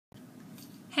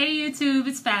Hey YouTube,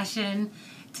 it's Fashion.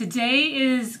 Today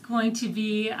is going to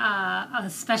be a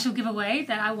special giveaway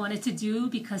that I wanted to do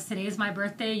because today is my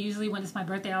birthday. Usually when it's my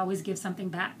birthday I always give something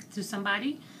back to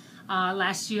somebody.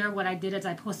 Last year what I did is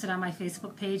I posted on my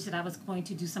Facebook page that I was going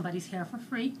to do somebody's hair for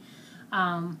free.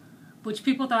 Which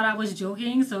people thought I was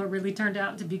joking, so it really turned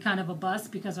out to be kind of a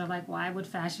bust because they're like, why would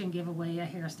Fashion give away a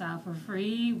hairstyle for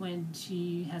free when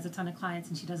she has a ton of clients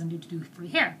and she doesn't need to do free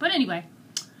hair? But anyway,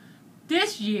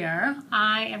 this year,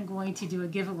 I am going to do a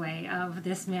giveaway of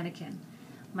this mannequin.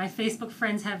 My Facebook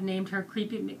friends have named her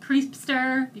Creepy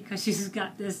McCreepster because she's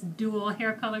got this dual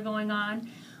hair color going on.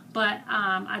 But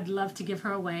I'd love to give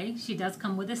her away. She does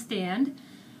come with a stand.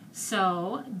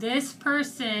 So this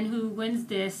person who wins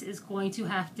this is going to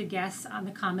have to guess on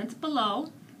the comments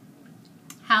below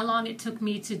how long it took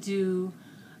me to do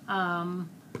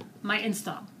my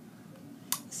install.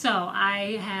 So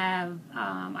I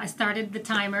started the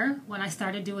timer when I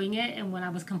started doing it, and when I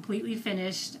was completely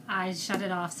finished, I shut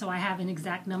it off so I have an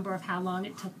exact number of how long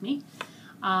it took me.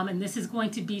 And this is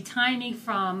going to be timing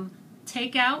from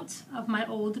takeout of my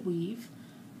old weave,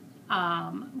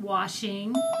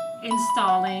 washing,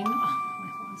 installing,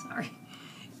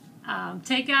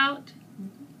 takeout,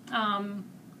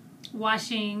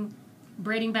 washing,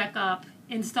 braiding back up,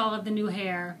 install of the new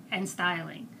hair, and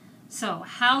styling. So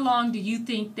how long do you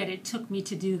think that it took me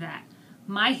to do that?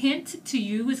 My hint to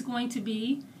you is going to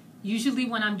be, usually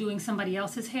when I'm doing somebody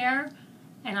else's hair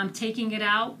and I'm taking it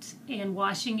out and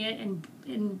washing it and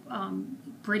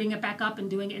braiding it back up and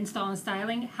doing install and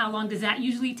styling, how long does that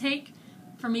usually take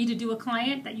for me to do a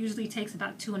client? That usually takes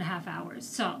about 2.5 hours.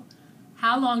 So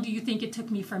how long do you think it took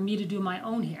me for me to do my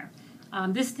own hair?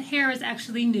 This hair is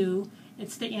actually new.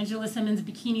 It's the Angela Simmons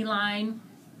bikini line.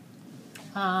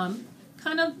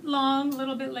 Kind of long, a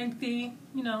little bit lengthy.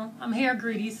 You know, I'm hair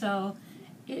greedy, so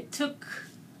it took,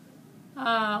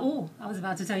 I was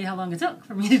about to tell you how long it took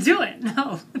for me to do it.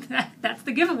 No, that's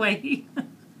the giveaway.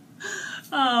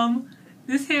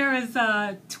 This hair is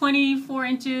 24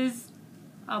 inches,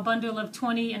 a bundle of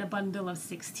 20 and a bundle of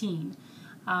 16.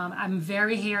 I'm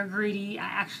very hair greedy. I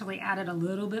actually added a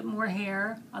little bit more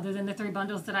hair other than the 3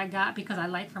 bundles that I got because I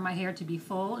like for my hair to be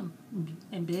full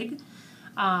and big.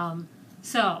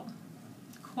 So,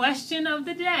 question of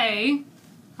the day,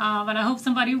 and I hope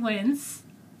somebody wins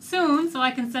soon so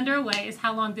I can send her away, is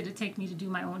how long did it take me to do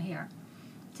my own hair?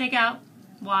 Take out,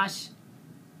 wash,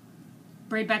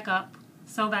 braid back up,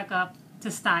 sew back up,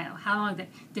 to style. How long did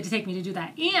it take me to do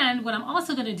that? And what I'm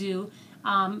also going to do,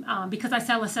 because I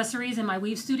sell accessories in my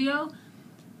weave studio,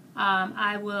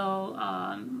 I will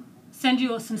send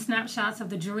you some snapshots of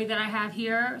the jewelry that I have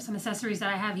here, some accessories that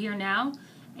I have here now,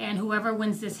 and whoever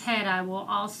wins this head, I will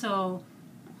also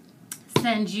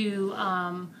send you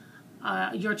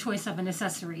your choice of an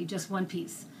accessory, just one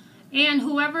piece. And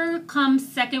whoever comes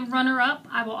second runner-up,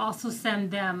 I will also send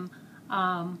them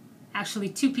actually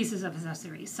 2 pieces of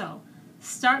accessories. So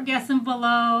start guessing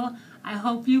below. I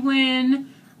hope you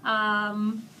win. So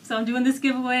I'm doing this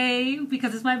giveaway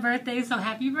because it's my birthday, so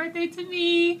happy birthday to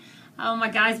me. My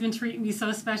guy's been treating me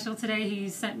so special today. He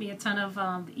sent me a ton of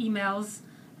emails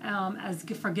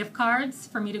for gift cards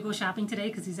for me to go shopping today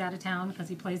because he's out of town because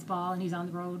he plays ball and he's on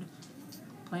the road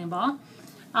playing ball.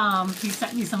 He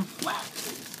sent me some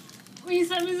flowers.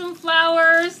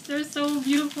 They're so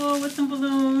beautiful with some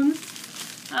balloons.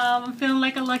 I'm feeling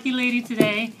like a lucky lady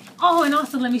today. Oh, and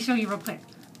also let me show you real quick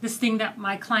this thing that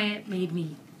my client made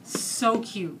me. So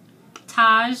cute.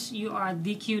 Taj, you are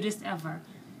the cutest ever.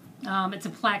 It's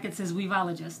a plaque. It says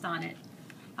Weaveologist on it.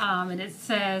 And it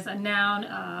says a noun,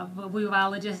 a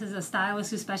weaveologist is a stylist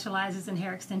who specializes in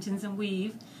hair extensions and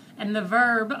weave. And the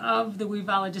verb of the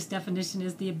weaveologist definition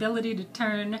is the ability to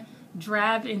turn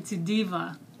drab into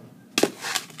diva.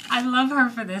 I love her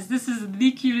for this. This is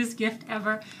the cutest gift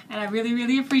ever, and I really,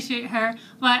 really appreciate her.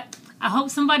 But I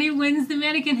hope somebody wins the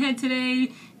mannequin head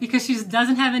today because she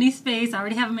doesn't have any space. I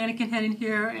already have a mannequin head in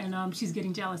here, and she's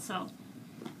getting jealous, so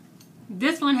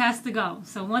this one has to go.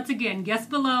 So once again, guess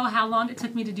below how long it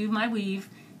took me to do my weave,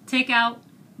 take out,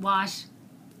 wash,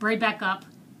 braid back up,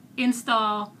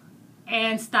 install,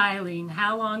 and styling.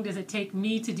 How long does it take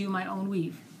me to do my own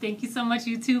weave? Thank you so much,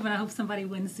 YouTube, and I hope somebody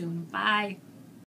wins soon. Bye.